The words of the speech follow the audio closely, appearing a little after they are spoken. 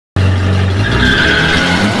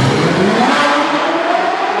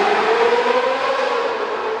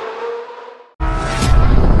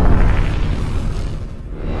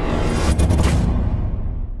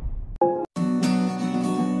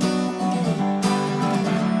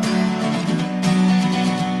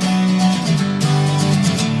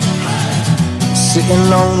Sitting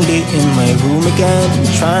lonely in my room again,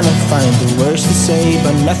 trying to find the words to say,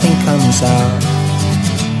 but nothing comes out.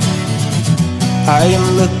 I am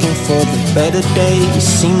looking for the better days,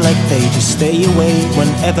 seem like they just stay away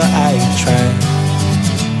whenever I try.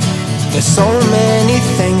 There's so many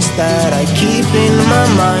things that I keep in my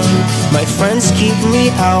mind. My friends keep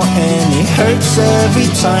me out and it hurts every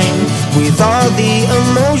time. With all the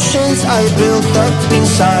emotions I built up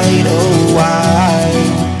inside, oh why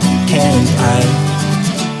can't I?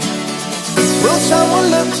 Will someone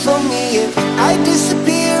look for me if I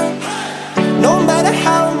disappear? No matter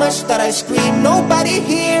how much that I scream, nobody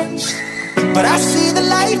hears. But I see the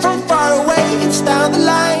light from far away, it's down the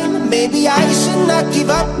line. Maybe I should not give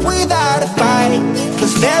up without a fight,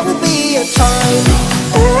 'cause there will be a time.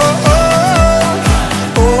 Oh, oh,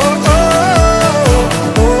 oh, oh, oh,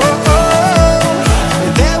 oh, oh.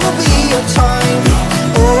 There will be a time.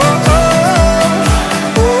 Oh, oh,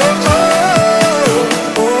 oh, oh,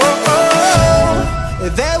 oh, oh, oh.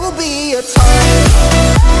 There will be a time.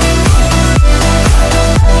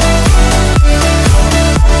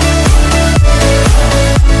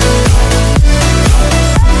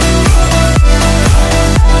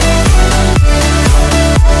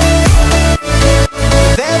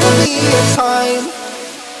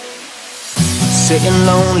 Sitting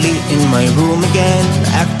lonely in my room again,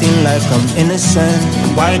 acting like I'm innocent.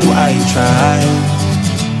 Why do I try?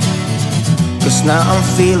 'Cause now I'm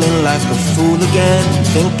feeling like a fool again,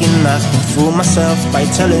 thinking I can fool myself by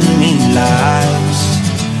telling me lies.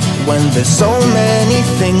 When there's so many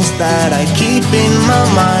things that I keep in my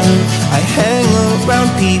mind, I hang around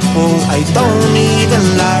people I don't even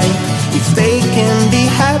like. If they can be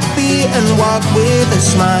happy and walk with a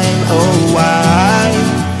smile, oh why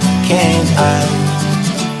can't I?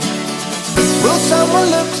 Will someone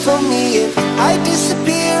look for me if I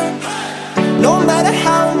disappear? No matter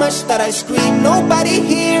how much that I scream, nobody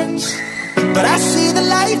hears. But I see the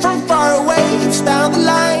light from far away, it's down the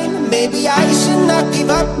line. Maybe I should not give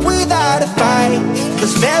up without a fight,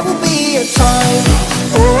 'cause there will be a time.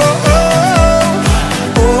 Oh, oh,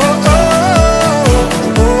 oh, oh, oh,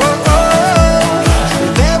 oh, oh.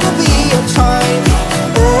 There will be a time.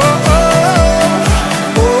 Oh, oh,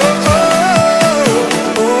 oh, oh,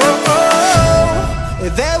 oh, oh.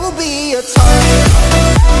 There will be a time.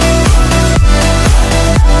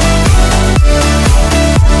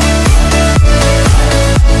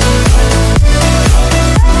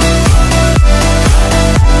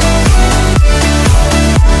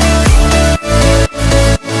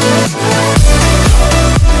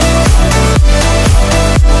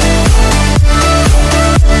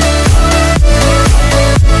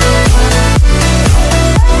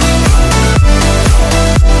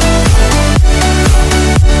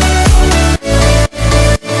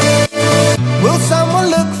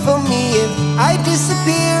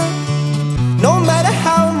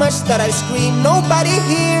 That I scream, nobody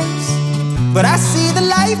hears. But I see the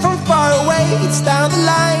light from far away, it's down the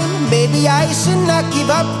line. Maybe I should not give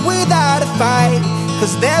up without a fight,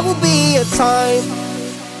 'cause there will be a time.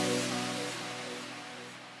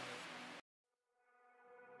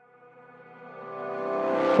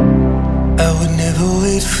 I would never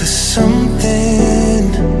wait for something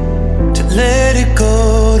to let it go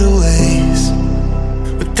to waste,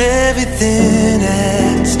 with everything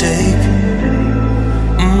at stake.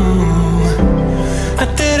 I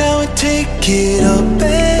thought I would take it all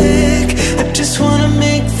back. I just wanna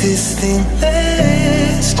make this thing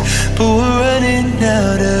last, but we're running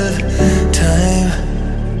out of time.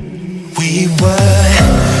 We were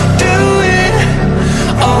doing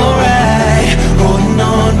alright, holding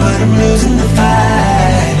on, but I'm losing the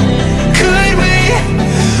fight. Could we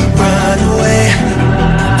run away?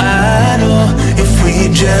 I know if we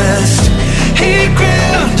just hit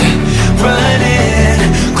ground, running,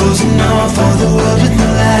 closing off all the world with no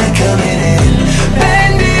light coming in,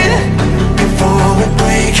 bending before we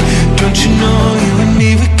break. Don't you know, you and me,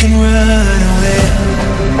 we can run away.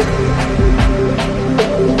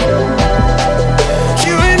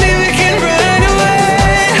 You and me, we can run away.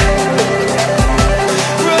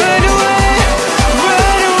 Run away,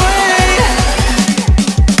 run away.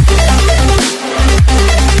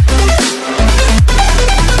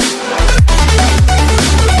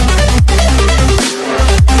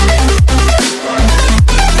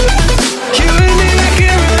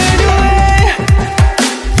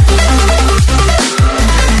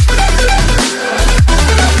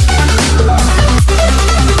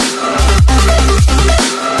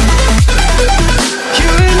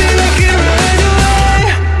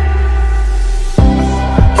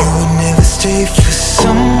 Stay for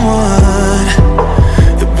someone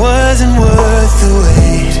that wasn't worth the wait.